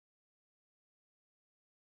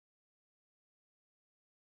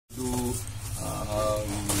do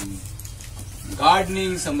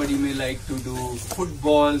gardening, somebody may like to do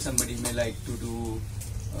football, somebody may like to do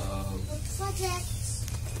projects,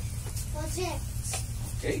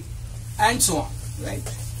 okay, and so on, right?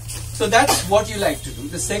 So that's what you like to do.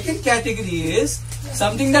 The second category is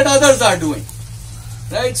something that others are doing,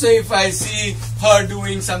 right? So if I see her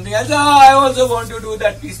doing something, I say, I also want to do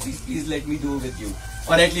that. Please let me do with you,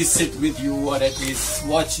 or at least sit with you, or at least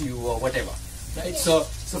watch you, or whatever, right? So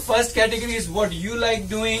first category is what you like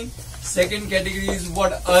doing. Second category is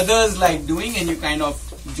what others like doing, and you kind of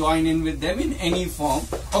join in with them in any form.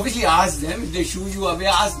 Obviously ask them. If they shoo you away,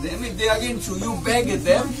 ask them. If they again shoo you, beg at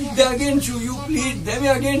them. If they again shoo you, plead them.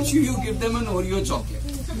 If again shoo you, give them an Oreo chocolate.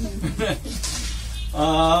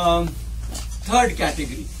 Third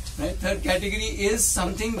category, right? Third category is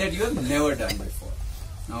something that you have never done before.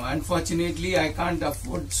 Now unfortunately I can't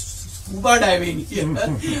afford scuba diving here,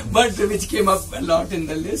 but which came up a lot in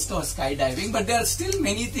the list, or skydiving, but there are still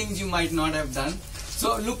many things you might not have done.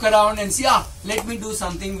 So look around and see, let me do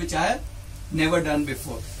something which I have never done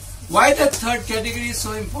before. Why the third category is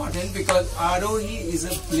so important? Because Aarohi is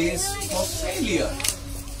a place for failure.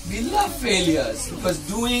 We love failures, because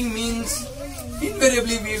doing means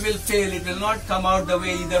invariably we will fail. It will not come out the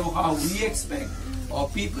way either how we expect, or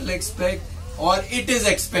people expect, or it is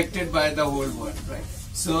expected by the whole world, right?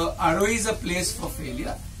 So Aarohi is a place for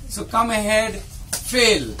failure. So come ahead,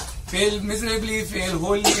 fail. Fail miserably, fail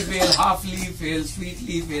wholly, fail halfly, fail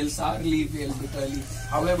sweetly, fail sourly, fail bitterly,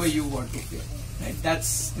 however you want to fail. Right?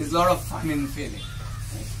 There's a lot of fun in failing.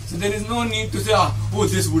 Right? So there is no need to say, oh,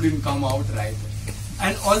 this wouldn't come out right.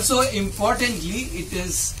 And also importantly, it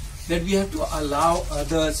is that we have to allow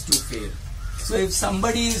others to fail. So if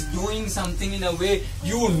somebody is doing something in a way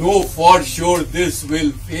you know for sure this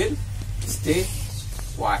will fail, stay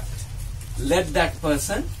quiet. Let that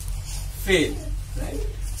person fail. Right?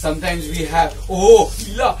 Sometimes we have, oh,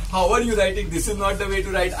 Leela, how are you writing? This is not the way to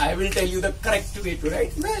write. I will tell you the correct way to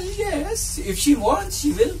write. Well, yes, if she wants,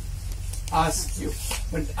 she will ask you.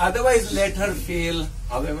 But otherwise, let her fail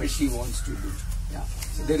however she wants to do. Yeah.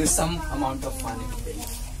 So there is some amount of fun in failing.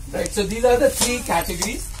 Right. So these are the three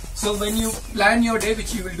categories. So when you plan your day,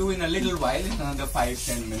 which you will do in a little while, in another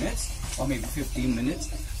 5-10 minutes, or maybe 15 minutes,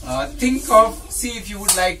 see if you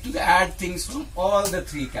would like to add things from all the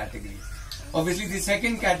three categories. Obviously, the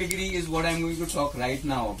second category is what I'm going to talk right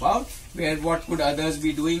now about, where what could others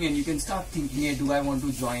be doing, and you can start thinking, hey, do I want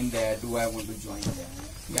to join there? Do I want to join there?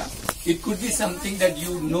 Yeah. It could be something that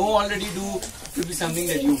you know already do. It could be something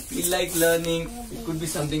that you feel like learning. It could be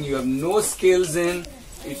something you have no skills in.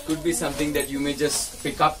 It could be something that you may just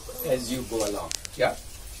pick up as you go along. Yeah.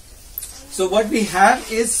 So what we have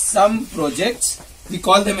is some projects. We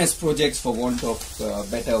call them as projects for want of a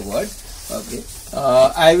better word. Okay.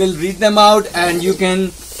 I will read them out and you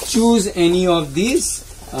can choose any of these.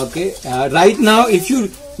 Okay. Right now, if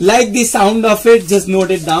you like the sound of it, just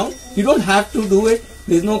note it down. You don't have to do it.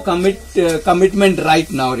 There is no commitment right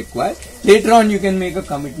now required. Later on, you can make a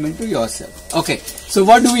commitment to yourself. Okay. So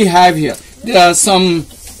what do we have here? There are some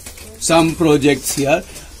projects here.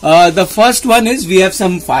 The first one is we have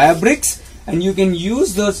some fire bricks, and you can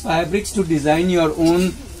use those fire bricks to design your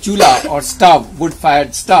own chula or stove,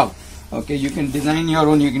 wood-fired stove. Okay, you can design your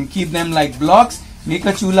own. You can keep them like blocks. Make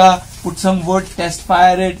a chula, put some wood, test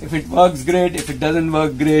fire it. If it works, great. If it doesn't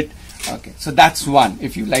work, great. Okay, so that's one.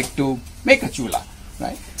 If you like to make a chula,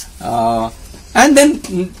 right? And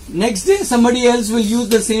then next day somebody else will use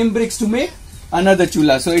the same bricks to make another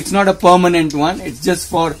chula. So it's not a permanent one. It's just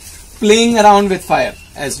for playing around with fire,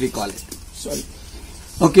 as we call it. Sorry.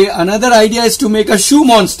 Okay, another idea is to make a shoe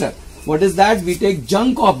monster. What is that? We take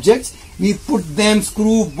junk objects, we put them,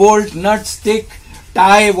 screw, bolt, nut, stick,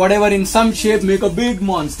 tie, whatever in some shape, make a big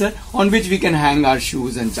monster on which we can hang our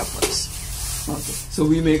shoes and chappals. Okay, so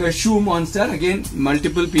we make a shoe monster. Again,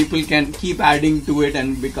 multiple people can keep adding to it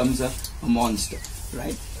and becomes a monster,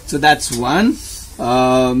 right? So that's one.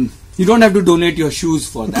 You don't have to donate your shoes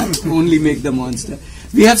for that. Only make the monster.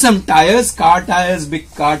 We have some tires, car tires, big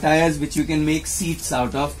car tires, which you can make seats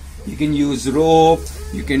out of. You can use rope,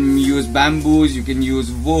 you can use bamboos, you can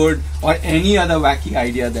use wood, or any other wacky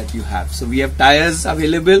idea that you have. So we have tires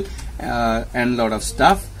available and a lot of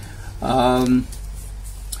stuff. Then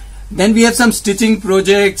we have some stitching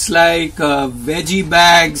projects like veggie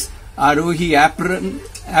bags, Aarohi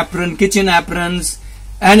apron, kitchen aprons,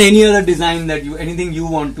 and any other design that anything you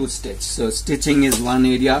want to stitch. So stitching is one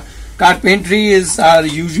area. Carpentry are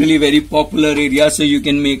usually very popular area, so you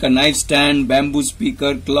can make a nightstand, bamboo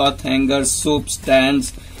speaker, cloth hangers, soap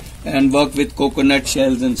stands, and work with coconut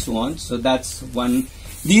shells and so on. So that's one.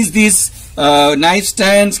 These knife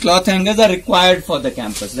stands, cloth hangers are required for the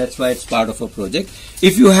campus. That's why it's part of a project.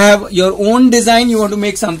 If you have your own design, you want to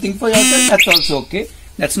make something for yourself, that's also okay.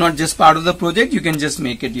 That's not just part of the project. You can just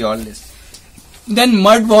make it your list. Then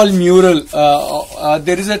mud wall mural.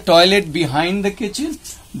 There is a toilet behind the kitchen.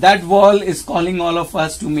 That wall is calling all of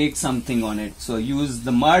us to make something on it. So use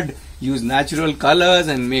the mud, use natural colors,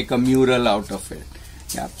 and make a mural out of it.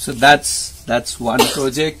 Yeah. So that's one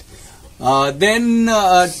project. Then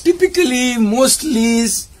typically, most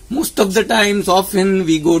of the times, often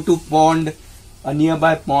we go to pond, a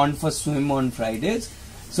nearby pond for swim on Fridays.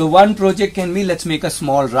 So one project can be, let's make a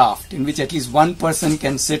small raft in which at least one person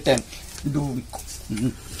can sit and do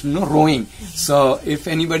rowing. So if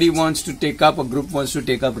anybody wants to take up, a group wants to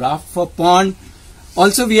take up raft for pond.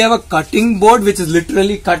 Also we have a cutting board which is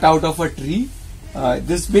literally cut out of a tree.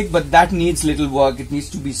 This big, but that needs little work. It needs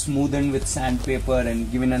to be smoothened with sandpaper and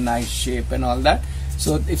given a nice shape and all that.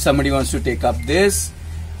 So if somebody wants to take up this.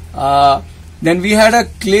 Then we had a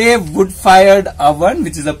clay wood-fired oven,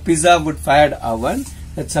 which is a pizza wood-fired oven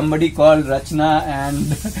that somebody called Rachna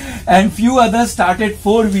and few others started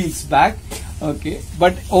 4 weeks back. Okay,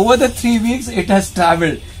 but over the 3 weeks it has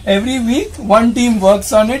traveled. Every week one team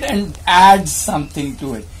works on it and adds something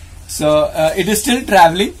to it. So it is still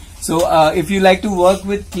traveling. So if you like to work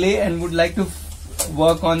with clay and would like to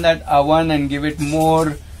work on that oven and give it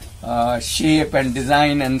more shape and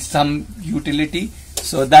design and some utility,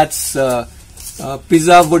 so that's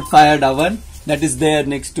pizza wood fired oven that is there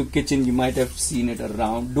next to kitchen. You might have seen it, a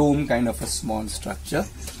round dome kind of a small structure.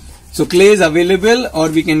 So clay is available, or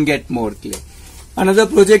we can get more clay. Another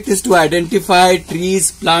project is to identify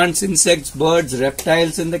trees, plants, insects, birds,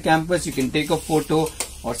 reptiles in the campus. You can take a photo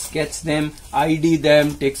or sketch them, ID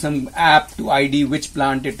them, take some app to ID which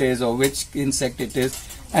plant it is or which insect it is,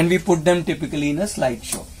 and we put them typically in a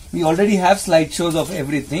slideshow. We already have slideshows of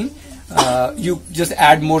everything. You just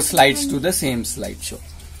add more slides to the same slideshow.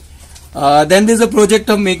 Then there's a project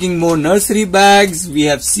of making more nursery bags. We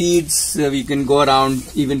have seeds. We can go around,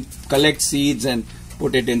 even collect seeds and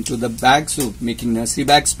put it into the bag. So making nursery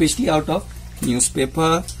bags, especially out of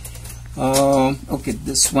newspaper. Okay,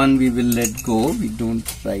 this one we will let go. We don't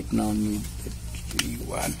right now need the tree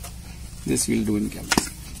one. This we'll do in campus.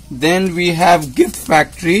 Then we have gift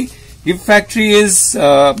factory. Gift factory is,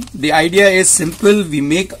 the idea is simple. We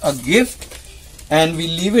make a gift and we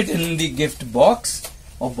leave it in the gift box,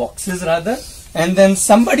 or boxes rather, and then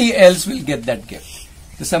somebody else will get that gift.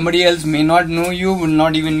 So somebody else may not know you, will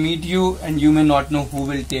not even meet you, and you may not know who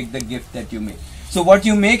will take the gift that you make. So what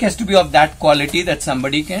you make has to be of that quality that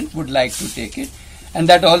somebody would like to take it. And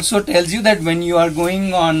that also tells you that when you are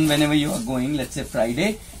going on, whenever you are going, let's say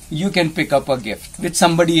Friday, you can pick up a gift which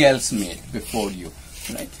somebody else made before you,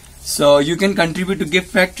 right? So you can contribute to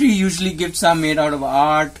gift factory. Usually gifts are made out of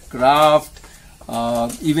art, craft,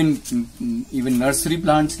 even nursery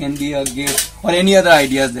plants can be a gift, or any other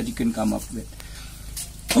ideas that you can come up with.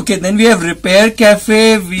 Okay, then we have repair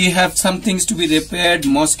cafe. We have some things to be repaired.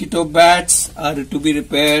 Mosquito bats are to be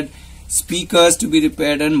repaired, speakers to be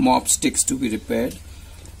repaired, and mop sticks to be repaired.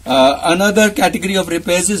 Another category of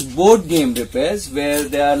repairs is board game repairs, where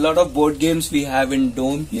there are a lot of board games we have in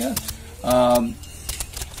Dome here,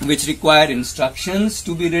 which require instructions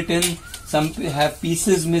to be written. Some have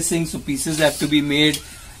pieces missing, so pieces have to be made,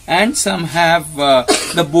 and some have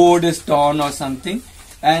the board is torn or something.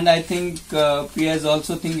 And I think Priya is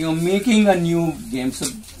also thinking of making a new game. So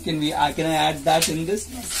can I add that in this?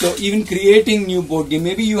 Yes. So even creating new board game.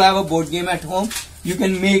 Maybe you have a board game at home. You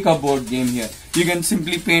can make a board game here. You can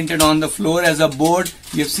simply paint it on the floor as a board.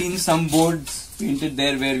 You have seen some boards painted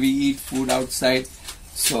there where we eat food outside.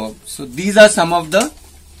 So these are some of the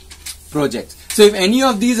projects. So if any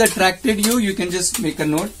of these attracted you, you can just make a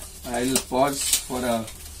note. I will pause for a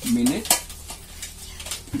minute.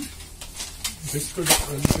 Go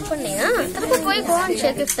and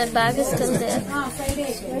check if that bag is still there.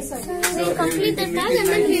 We'll complete that bag and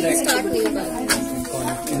then we will start new bag.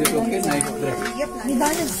 Is it okay? Nice dress.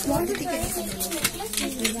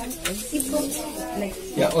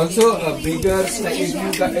 Yeah, also a bigger slide.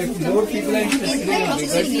 If more people are interested in a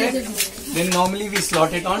bigger slide, then normally we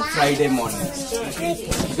slot it on Friday morning. Okay?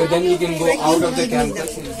 Because then we can go out of the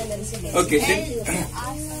campus. Okay, then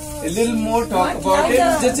a little more talk about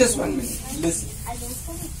it. Just 1 minute. Listen.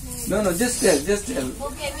 No, just tell.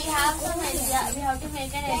 Okay, we have some idea. We have to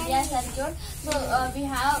make an idea circuit. So we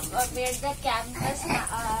have made the campus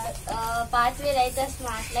pathway like a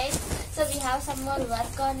smart light. So we have some more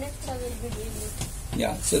work on it. So we'll be doing it.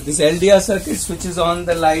 Yeah. So this LDR circuit switches on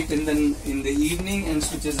the light in the evening and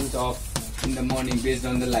switches it off in the morning based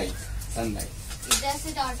on the sunlight. does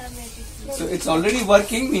it automatically. So it's already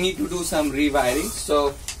working. We need to do some rewiring.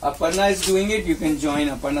 So Aparna is doing it. You can join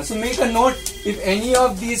Aparna. So make a note if any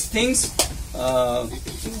of these things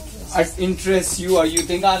interest you, or you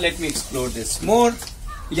think, let me explore this more.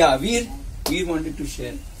 Yeah, Veer wanted to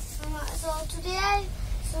share.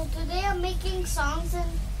 So today I'm making songs,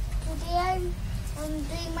 and today I'm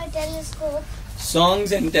doing my telescope.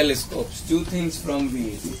 Songs and telescopes. Two things from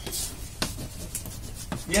Veer.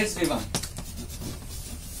 Yes, Devan.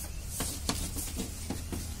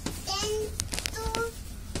 10 to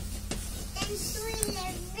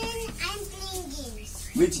 11, I'm playing games.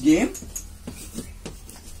 Which game?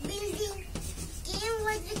 Building game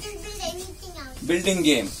where we can build anything out. Building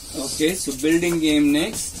game. Okay, so building game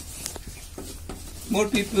next. More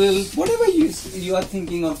people, whatever you are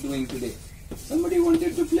thinking of doing today. Somebody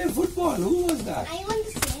wanted to play football. Who was that? I want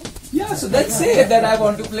to say. Yeah, so let's say that I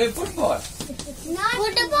want to play football. Not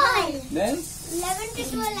football. Then 11 to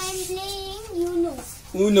 12, I'm playing Uno.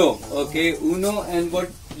 Uno. Okay, Uno. And what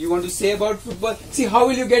you want to say about football? See, how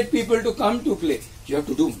will you get people to come to play? You have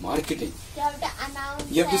to do marketing. You have to announce.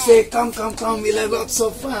 You have to say, come, we'll have lots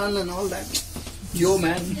of fun and all that. Yo,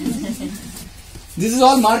 man. This is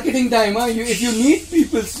all marketing time. Huh? If you need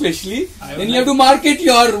people especially, then you have to market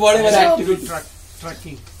your whatever activity.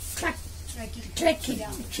 Trekking.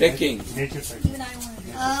 Trekking. Nature trekking.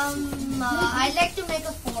 I like to make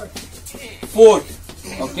a fort. Fort.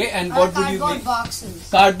 Okay, and what would you Cardboard make? boxes.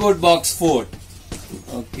 Cardboard box fort.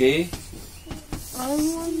 Okay.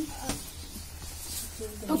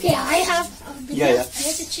 Okay, I have Yeah.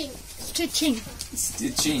 stitching.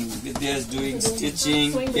 Stitching. Vidya is doing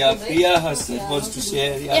stitching. Yeah, Priya wants to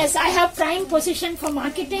share. Yeah. Yes, I have prime position for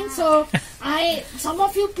marketing. So some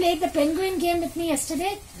of you played the penguin game with me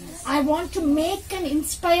yesterday. I want to make an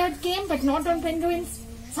inspired game, but not on penguins.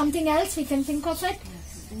 Something else we can think of it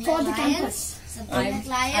for the campus.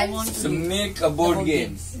 So make a board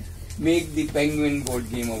game. Make the penguin board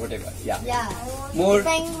game or whatever. Yeah. More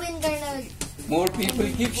Penguin kind of. more people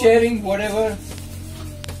keep sharing whatever.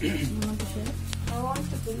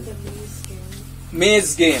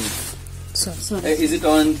 Maze game. Is it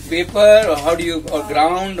on paper or how do you, or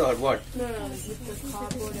ground or what? No, it's with the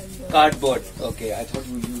cardboard and the... Cardboard. Okay, I thought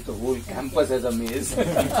you used the whole campus as a maze.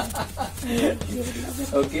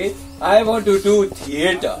 Okay, I want to do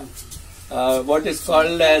theatre. What is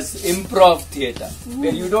called as improv theatre,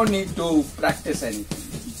 where you don't need to practice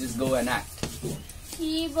anything. You just go and act.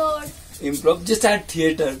 Keyboard. Improv, just add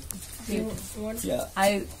theatre. Yeah.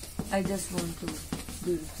 I just want to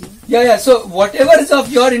do it. Yeah. So whatever is of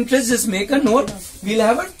your interest, just make a note. We'll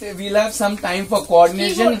have some time for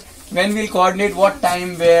coordination. When we'll coordinate what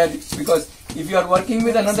time, where, because if you are working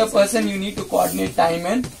with another person, you need to coordinate time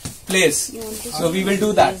and place. So we will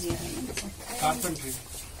do that.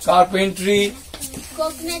 Carpentry.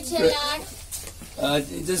 Coconut shell art.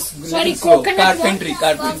 Just Sorry, slow. coconut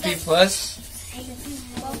Carpentry first.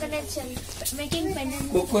 Coconut shell. Making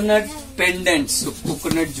pendants. Coconut pendants. So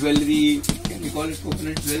coconut jewelry. Can we call it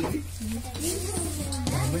coconut jewelry?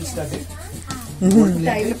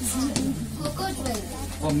 Cocoa jewelry.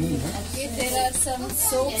 For me, Okay, there are some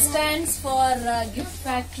soap stands for gift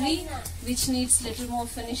factory which needs little more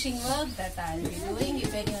finishing work that I'll be doing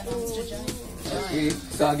if anyone wants to join. Okay.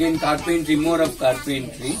 So again, carpentry, more of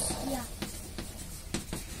carpentry.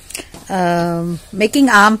 Making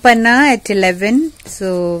ampanna at 11.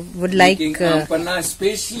 So would like Making ampanna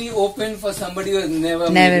especially open for somebody who has never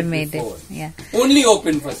made before. it. Yeah. Only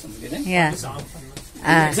open for somebody, right? Yeah.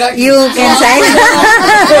 Exactly. You can sign.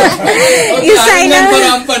 You sign up.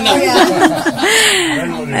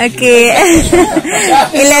 Okay.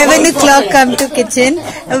 11 o'clock come to kitchen.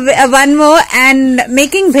 One more, and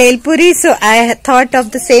making bhelpuri. So I thought of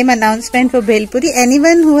the same announcement for bhelpuri.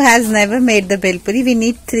 Anyone who has never made the bhelpuri, we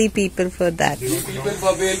need 3 people for that. 3 people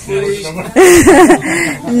for bhelpuri.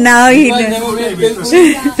 Now you Never know. made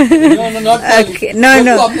bhelpuri? No, not Okay. No. You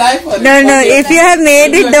have to apply for it. No. Okay. If you have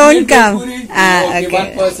made You it, have don't made come. bhelpuri? Okay.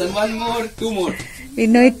 One person, one more, 2 more. We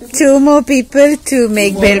need 2 more people to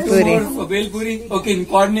make bhelpuri. 2 more for bhelpuri. Okay, in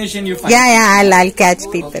coordination you find. Yeah. I'll catch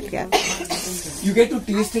people. Yeah. You get to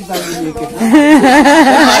taste it while you make it.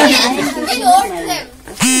 They wrote them.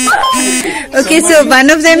 Okay, so one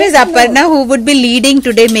of them is Aparna, who would be leading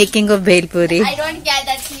today making of bhelpuri. I don't get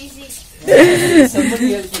that easy.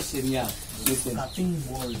 Somebody else was saying, yeah. Listen.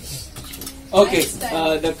 Okay,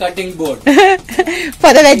 the cutting board.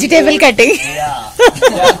 For the vegetable cutting. Yeah.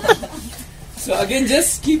 So again,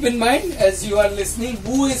 just keep in mind as you are listening,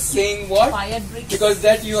 who is saying what, Fire bricks. because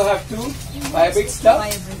that you have to fire brick stuff.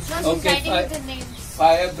 Okay, Writing the names.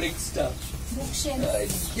 fire brick stuff.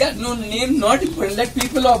 Yeah, no name not important. Let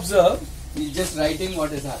people observe. He's just writing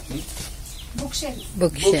what is happening. Bookshelf.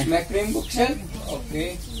 Bookshelf. Macrame bookshelf.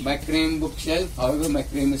 Okay. Macrame bookshelf. However,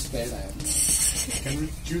 macrame is spelled. Can we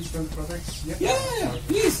choose from products? Yeah,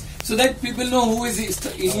 please. So that people know who is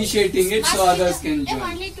initiating it, so others can join.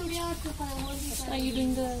 Only today or tomorrow? Are you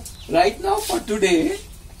doing the... Right now for today.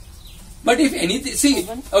 But if anything, see,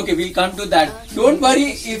 okay, we'll come to that. Don't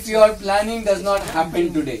worry if your planning does not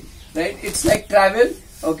happen today, right? It's like travel.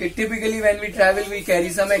 Okay, typically when we travel, we carry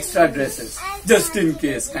some extra dresses, just in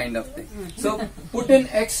case kind of thing. So put an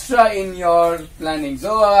extra in your planning.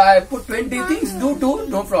 So I put 20 things, do 2,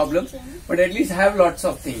 no problem. But at least have lots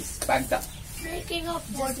of things packed up. Making a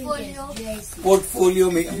portfolio.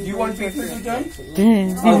 Portfolio making. Do you want people to join?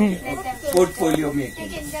 Okay. Portfolio making.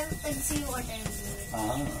 Take them and see what I'm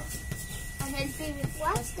doing. And help me with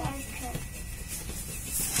what's that?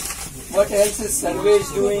 What else is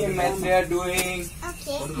Sarvesh doing? Maithreya doing?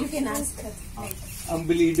 Okay. You can ask her.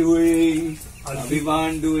 Ambali doing?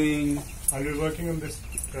 Vivan doing? I'll be working on this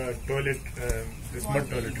toilet, this mud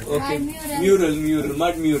toilet. Okay. Mural,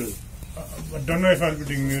 mud mural. I don't know if I'll be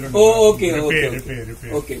doing mural. Oh, okay, Repair.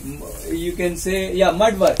 Okay. You can say, yeah,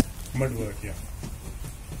 mud work. Mud work, yeah.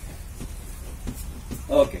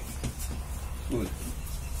 Okay. Cool.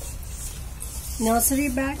 Nursery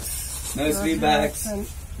bags. Nursery bags. And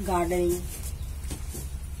gardening.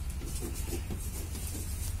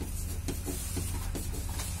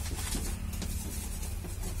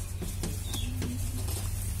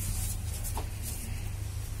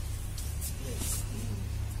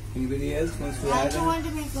 Anybody else wants to I add? also want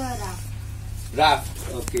to make a raft.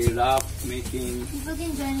 Raft. Okay, raft making. People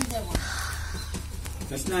can join if they want.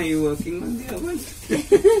 Krishna, are you working on the oven?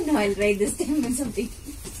 No, I'll write this time or something.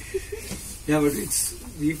 Yeah, but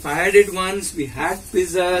we fired it once, we had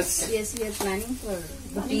pizzas. Yes, we are planning for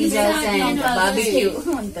the pizzas and barbecue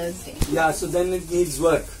on Thursday. Yeah, so then it needs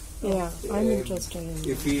work. Yeah, I'm interested in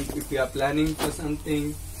If we are planning for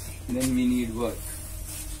something, then we need work.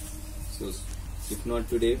 So if not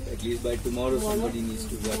today, at least by tomorrow somebody needs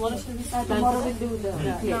to work. Tomorrow we'll do the...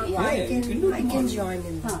 Yeah, you can do tomorrow. join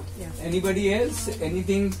in. Yeah. Anybody else?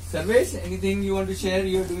 Anything? Sarvesh, anything you want to share?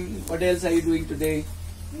 You're doing. What else are you doing today?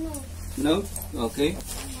 No? Okay.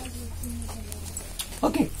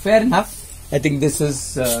 Okay, fair enough. I think this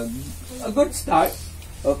is a good start.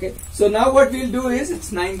 Okay. So now what we'll do is,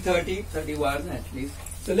 it's 9:30, 31 at least.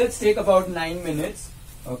 So let's take about 9 minutes.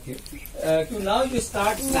 Okay. To now you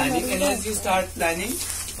start planning, and as you start planning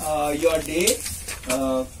your day,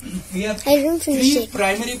 we have I didn't finish 3 it.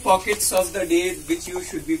 primary pockets of the day which you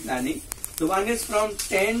should be planning. So one is from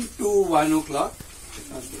 10 to 1 o'clock.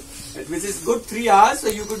 Okay. Which is good 3 hours, so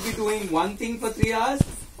you could be doing one thing for 3 hours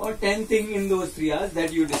or 10 things in those 3 hours,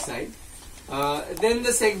 that you decide. Then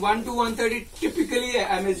the 1 to 1:30, typically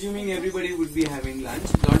I'm assuming everybody would be having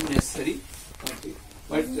lunch, not necessary. Okay.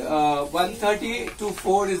 But 1:30 to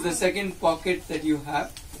 4 is the second pocket that you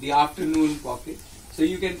have, the afternoon pocket. So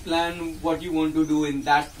you can plan what you want to do in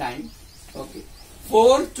that time. Okay.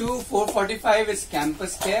 4 to 4:45 is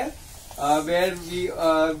campus care, where we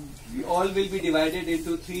all will be divided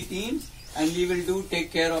into 3 teams, and we will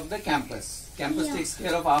take care of the campus. Campus takes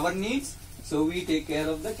care of our needs, so we take care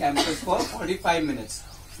of the campus for 45 minutes,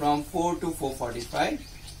 from 4 to 4:45.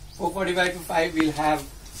 4:45 to 5 we'll have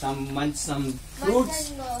some fruits,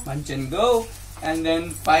 munch and go, and then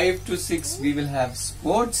 5 to 6 we will have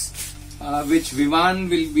sports, which Vivan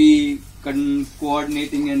will be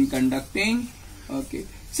coordinating and conducting. Okay,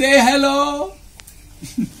 say hello.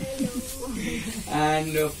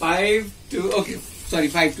 And 5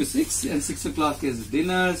 to 6, and 6 o'clock is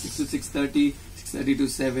dinner. 6 to 6:30, 6:30 to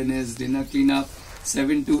 7 is dinner cleanup.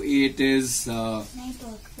 7 to 8 is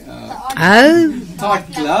Thought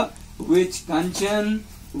Club, which Kanchan,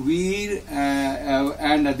 Veer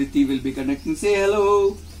and Aditi will be conducting. Say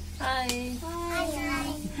hello. Hi.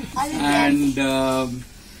 And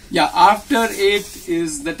after 8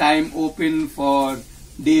 is the time open for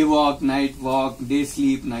day walk, night walk, day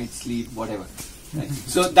sleep, night sleep, whatever. Right.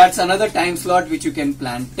 So that's another time slot which you can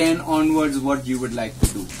plan. 10 onwards, what you would like to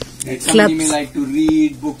do. Right. Somebody may like to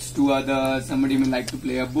read books to others. Somebody may like to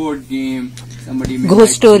play a board game. Somebody may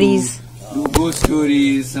Ghost stories. do ghost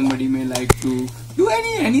stories. Somebody may like to do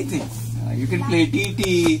anything. You can play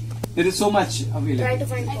TT. There is so much available. Try to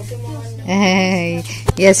find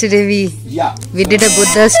Pokemon. Yesterday we did a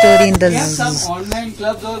Buddha story in the We have some online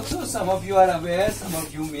clubs also. Some of you are aware, some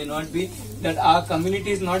of you may not be, that our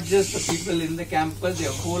community is not just the people in the campus. There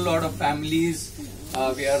are a whole lot of families.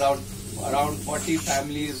 We are around 40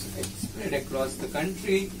 families spread across the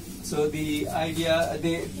country. So the idea,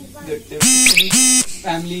 the different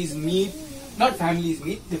families meet, not families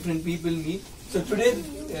meet, different people meet. So today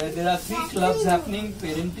there are 3 clubs happening.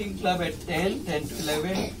 Parenting club at 10, 10 to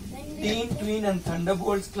 11. Teen, Tween and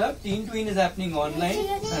Thunderbolts club. Teen, Tween is happening online.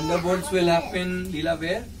 Thunderbolts will happen, Leela,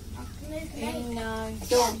 where? In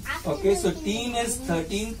Dome. Okay, so teen is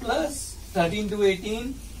 13 plus, 13 to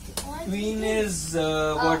 18. Tween is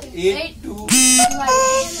 8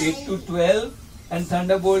 to 12. And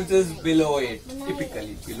Thunderbolts is below 8,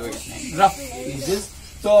 typically below 8, rough ages.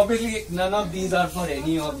 So obviously none of these are for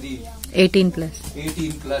any of the 18 plus.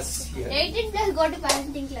 18 plus here. 18 plus go to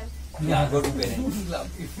parenting club. Yeah, go to parenting club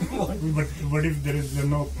if you want. But what if they're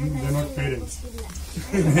not parents?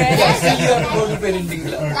 Still you have to go to parenting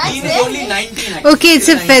club. Teen is only 19 actually. Okay, it's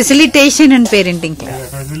a facilitation and parenting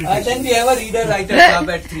class. Then we have a reader-writer club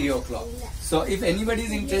at 3 o'clock. So if anybody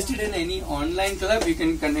is interested in any online club, you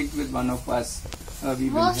can connect with one of us.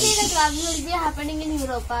 We will Mostly help the you. club will be happening in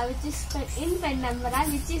Europa, which is in Pendambara,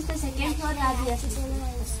 which is the second floor RBS.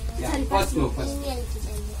 Yeah, first floor, first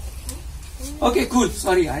floor. Okay, cool.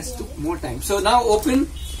 Sorry, I took more time. So now open.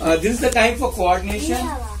 This is the time for coordination.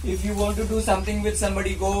 If you want to do something with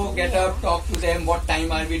somebody, go get up, talk to them. What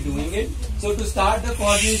time are we doing it? So to start the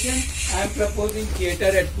coordination, I am proposing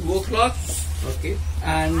theatre at 2 o'clock. Okay,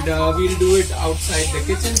 and we'll do it outside the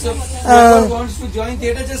kitchen. So whoever wants to join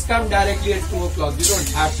theatre, just come directly at 2 o'clock. You don't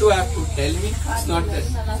have to tell me. It's not that.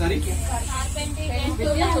 Sorry.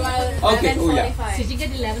 Okay. Oh yeah.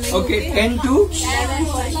 Okay. 10 to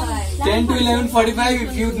 11:45.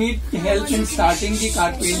 If you need help in starting the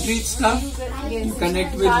carpentry stuff, you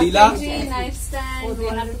connect with Leela. Knife stand,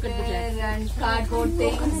 repair and cardboard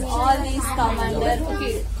things, all these come under.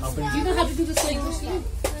 Okay. You know how to do the sewing machine?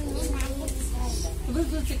 We'll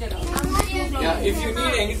figure it out. Yeah, if you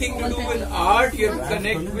need anything to do with art, you have to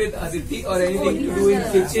connect with Aditi, or anything to do in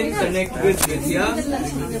kitchen, connect with Vidya.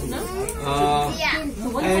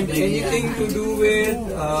 And anything to do with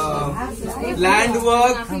land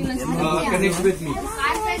work, connect with me.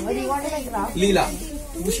 Leela.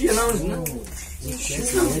 She announced, no?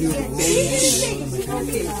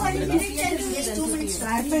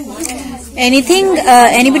 Anything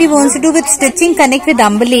anybody wants to do with stitching, connect with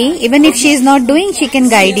Ambali. Even if she is not doing, she can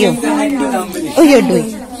guide you. Oh, you're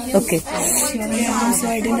doing. Okay.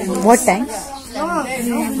 What time?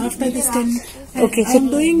 After this 10. Okay, so I'm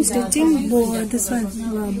doing stitching, this one,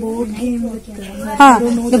 board game with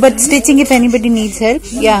no, but stitching if anybody needs help.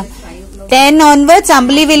 Yeah. 10 onwards,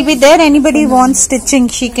 Ambali will be there. Anybody wants stitching,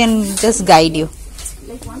 she can just guide you.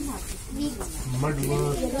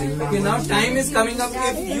 Okay, now time is coming up.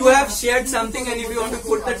 If you have shared something and if you want to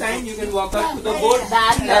put the time, you can walk up to the board and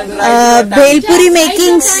write your time. Bhelpuri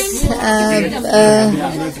makings.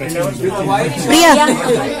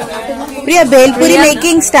 Priya, Bhelpuri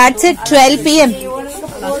making starts at 12 p.m.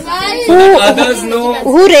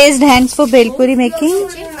 Who raised hands for Bhelpuri making?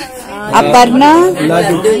 Aparna,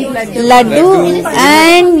 Laddu,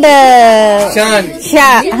 and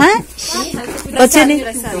Shah. What's your name?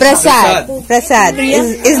 Prasad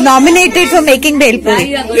is nominated for making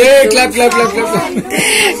Bhelpuri. Hey, clap.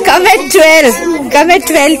 Come at 12. Come at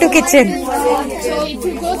 12 to kitchen. So if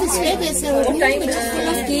you go this way, there's a room which is full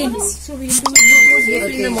of games. So we do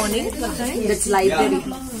In the morning, what time? That's library.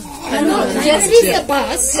 just is the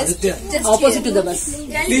bus. Just opposite to the bus.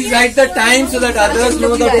 Please write the time so that others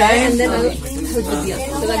know the time. And then so that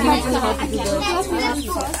you know how to do the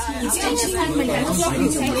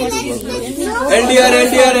LDR.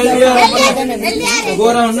 Go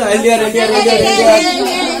around. LDR. I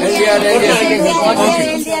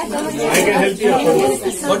can help you.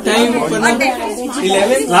 What time?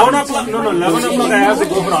 11? 11 o'clock. No, 11 o'clock I have to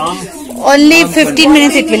go from. Only 15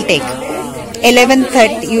 minutes it will take.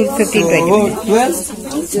 11:30, 15, 20 minutes.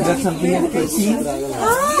 12? That's something like 13.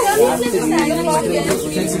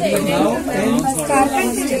 Now, 10.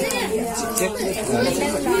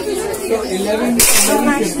 So 11,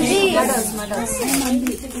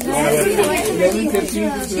 15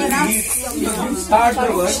 to 20. You start the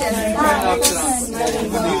work and after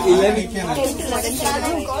 11 can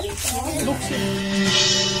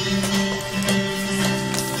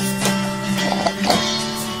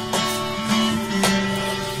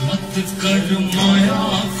कर माया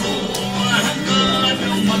को अहंकार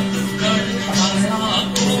मत कर माया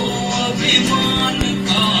को अभिमान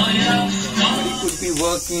काया. Somebody could be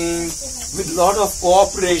working with lot of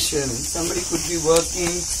cooperation. Somebody could be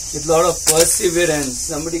working with lot of perseverance.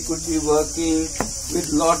 Somebody could be working with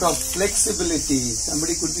lot of flexibility.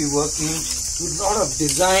 Somebody could be working with lot of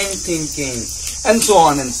design thinking, and so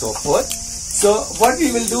on and so forth. So what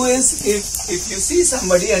we will do is, if you see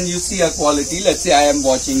somebody and you see a quality, let's say I am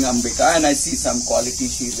watching Ambika and I see some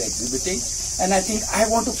quality she is exhibiting, and I think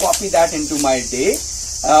I want to copy that into my day.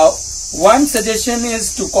 one suggestion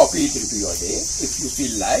is to copy it into your day if you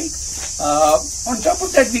feel like. On top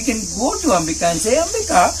of that, we can go to Ambika and say,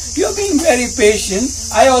 Ambika, you're being very patient.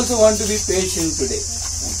 I also want to be patient today.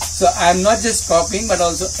 So I'm not just copying but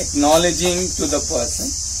also acknowledging to the person.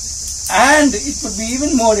 And it would be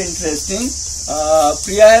even more interesting.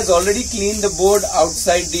 Priya has already cleaned the board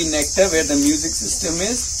outside the nectar where the music system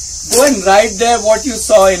is. Go and write there what you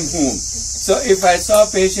saw in whom. So if I saw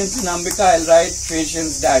patience in Ambika, I'll write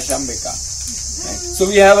patience-Ambika. Right? So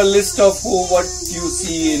we have a list of what you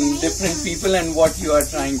see in different people and what you are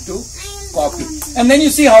trying to copy. And then you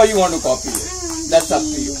see how you want to copy it. That's up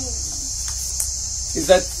to you. Is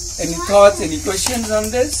that any thoughts, any questions on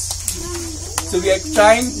this? So we are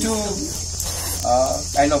trying to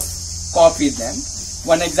kind of copy them.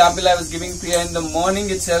 One example I was giving Priya in the morning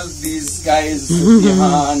itself, these guys,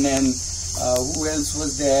 Bihan and who else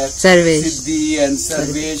was there? Sarvesh. Siddhi and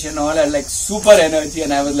Sarvesh and all had like super energy,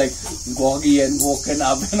 and I was like groggy and woken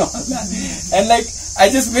up and all that. And like I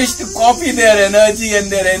just wish to copy their energy and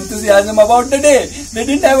their enthusiasm about the day. They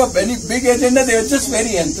didn't have a very big agenda, they were just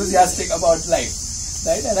very enthusiastic about life.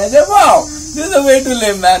 Right? And I said, wow, this is a way to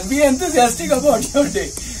live, man. Be enthusiastic about your day.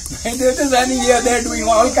 Right? They were just standing here, they're doing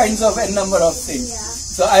all kinds of a number of things.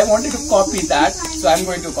 So I wanted to copy that, so I'm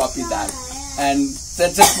going to copy that. And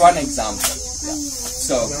that's just one example. Yeah.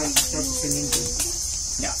 So,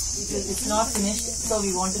 yeah. It's not finished, so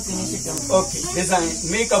we want to finish it. Okay, design,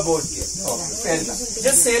 make a board game. Okay, fair enough.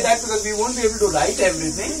 Just say that because we won't be able to write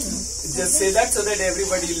everything. Just say that so that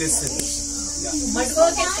everybody listens. Yeah. What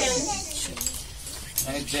work is telling?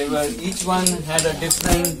 Right, they were, each one had a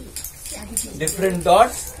different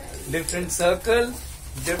dot, different circle,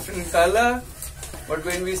 different color. But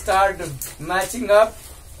when we start matching up,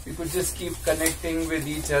 we could just keep connecting with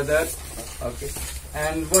each other. Okay.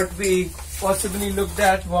 And what we possibly looked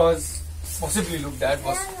at was possibilities.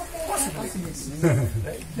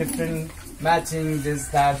 Right? Different matching, this,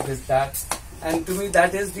 that. And to me,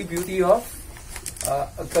 that is the beauty of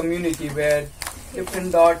a community where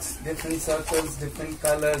different dots, different circles, different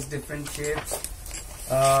colors, different shapes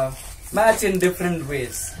match in different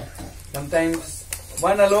ways. Sometimes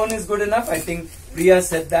one alone is good enough. I think Priya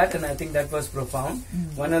said that, and I think that was profound.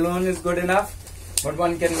 One alone is good enough, but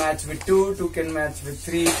one can match with 2, 2 can match with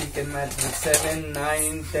 3, 3 can match with 7,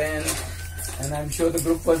 9, 10, and I'm sure the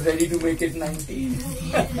group was ready to make it 19.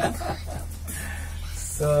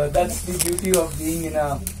 So that's the beauty of being in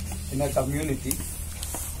a community.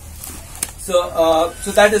 So,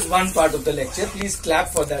 so that is one part of the lecture. Please clap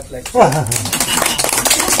for that lecture.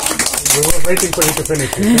 We were waiting for you to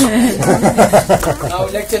finish it. Now,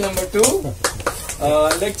 lecture number 2.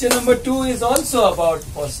 Lecture number 2 is also about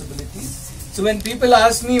possibilities. So, when people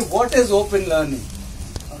ask me, what is open learning?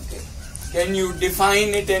 Okay, can you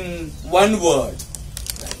define it in one word?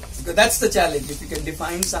 Right? Because that's the challenge. If you can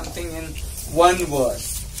define something in one word.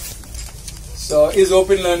 So, is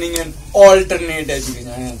open learning an alternate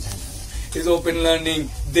education? Is open learning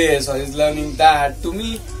this or is learning that? To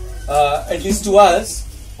me, at least to us,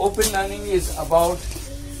 open learning is about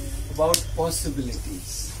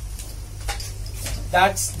possibilities.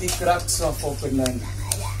 That's the crux of open learning.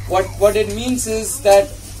 What it means is that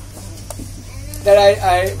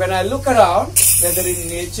I when I look around, whether in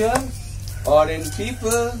nature or in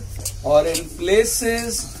people or in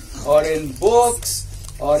places or in books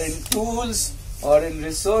or in tools or in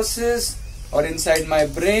resources or inside my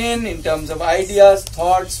brain in terms of ideas,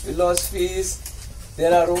 thoughts, philosophies,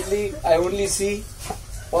 I only see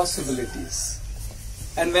possibilities.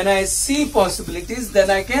 And when I see possibilities, then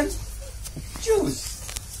I can choose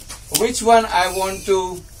which one I want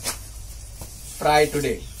to try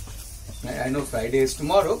today. I know Friday is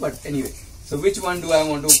tomorrow, but anyway. So which one do I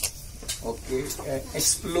want to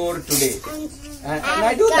explore today? And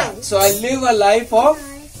I do that. So I live a life of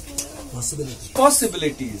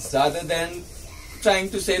possibilities rather than trying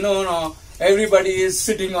to say, no, everybody is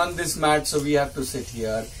sitting on this mat, so we have to sit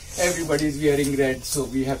here. Everybody is wearing red, so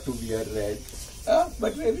we have to wear red.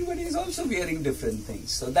 But everybody is also wearing different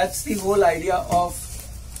things. So that's the whole idea of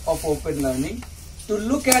open learning. To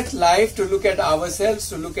look at life, to look at ourselves,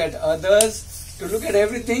 to look at others, to look at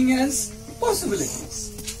everything as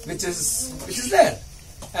possibilities, which is there.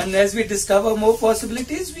 And as we discover more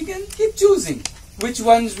possibilities, we can keep choosing which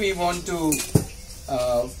ones we want to,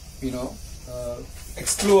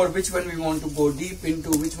 explore, which one we want to go deep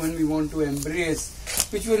into, which one we want to embrace,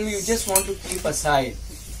 which one we just want to keep aside.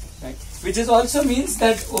 Right? Which is also means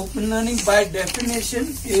that open learning by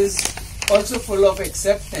definition is also full of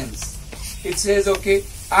acceptance. It says, okay,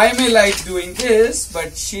 I may like doing this,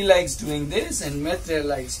 but she likes doing this, and Maitre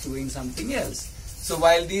likes doing something else. So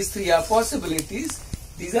while these three are possibilities,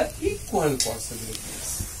 These are equal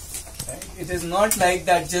possibilities. Right? It is not like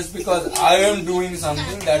that just because I am doing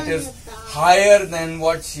something that is higher than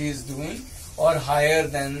what she is doing or higher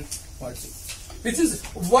than what she is. Which is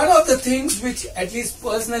one of the things which at least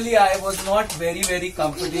personally I was not very, very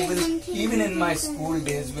comfortable even in my school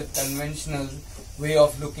days with conventional way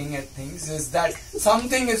of looking at things, is that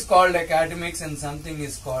something is called academics and something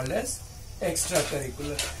is called as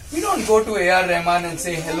extracurricular. We don't go to A.R. Rahman and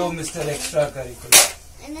say, hello Mr. Extracurricular.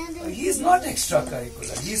 He is not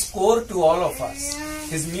extracurricular. He is core to all of us.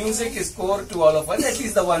 His music is core to all of us, at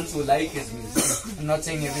least the ones who like his music. I'm not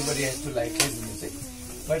saying everybody has to like his music.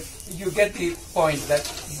 But you get the point that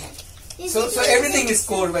so everything is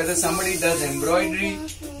core, whether somebody does embroidery,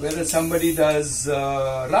 whether somebody does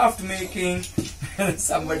raft making, whether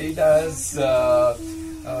somebody does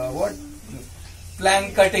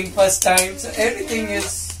plank cutting first time. So everything is,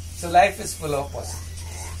 so life is full of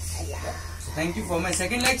possibilities. Yeah. So thank you for my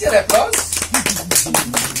second lecture. Applause.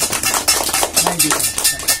 Thank you.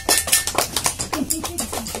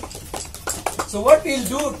 So what we'll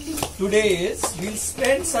do today is we'll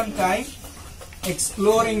spend some time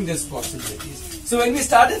exploring these possibilities. So when we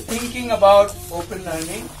started thinking about open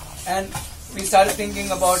learning and we started thinking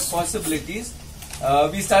about possibilities,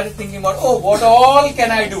 we started thinking about, oh, what all can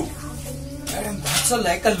I do? And that's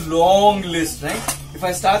like a long list, right? If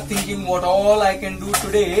I start thinking what all I can do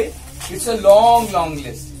today, it's a long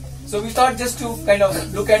list. So we thought just to kind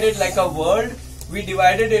of look at it like a world, we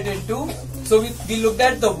divided it into, so we looked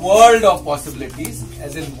at the world of possibilities,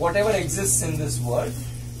 as in whatever exists in this world.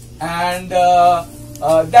 And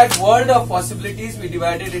that world of possibilities we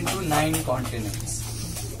divided into 9 continents.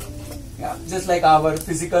 Yeah, just like our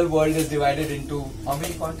physical world is divided into how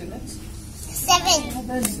many continents? 7.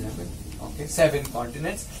 Okay, 7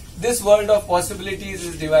 continents. This world of possibilities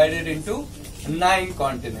is divided into 9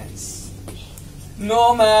 continents.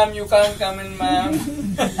 No, ma'am, you can't come in, ma'am.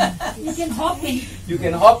 You can hop in. You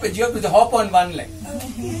can hop in. You have to hop on one leg.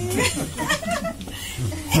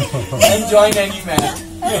 And join any man.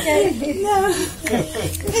 Okay. No.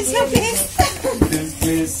 There's no place. This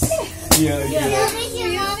place. Here.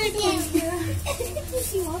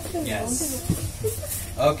 Yes.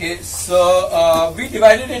 Okay, so we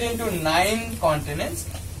divided it into 9 continents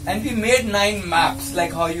and we made 9 maps,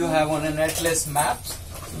 like how you have on an atlas maps.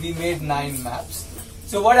 We made 9 maps.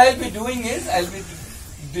 So what I'll be doing is I'll be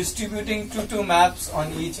distributing 2 maps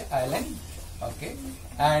on each island. Okay,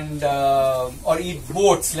 and or each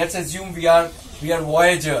boats. Let's assume we are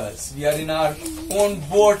voyagers. We are in our own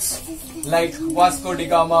boats, like Vasco da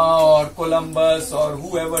Gama or Columbus or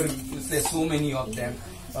whoever. There's so many of them.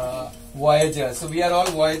 Voyagers. So we are all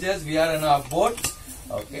voyagers. We are in our boat.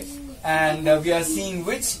 Okay, and we are seeing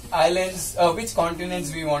which islands, which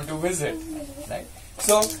continents we want to visit. Right.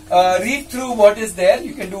 So read through what is there.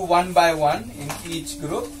 You can do one by one in each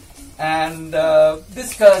group and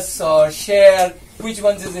discuss or share which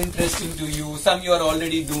ones is interesting to you. Some you are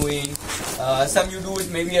already doing. Some you do it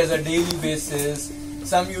maybe as a daily basis.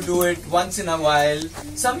 Some you do it once in a while.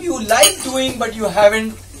 Some you like doing but you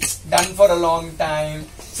haven't done for a long time.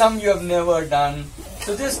 Some you have never done.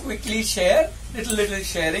 So just quickly share, little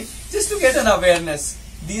sharing, just to get an awareness.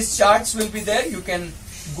 These charts will be there. You can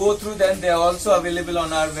go through them. They are also available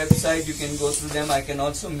on our website. You can go through them. I can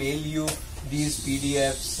also mail you these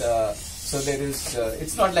PDFs. So there is,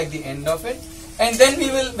 it's not like the end of it. And then we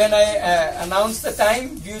will, when I announce the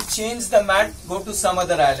time, you change the mat, go to some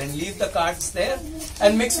other island, leave the cards there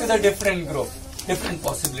and mix with a different group, different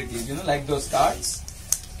possibilities, you know, like those cards.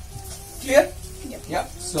 Clear? Yep. Yeah.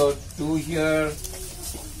 So 2 here,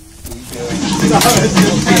 2 here.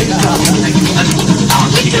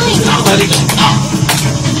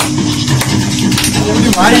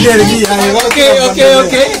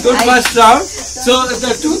 Okay. Good first round. So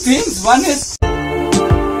the 2 things. One is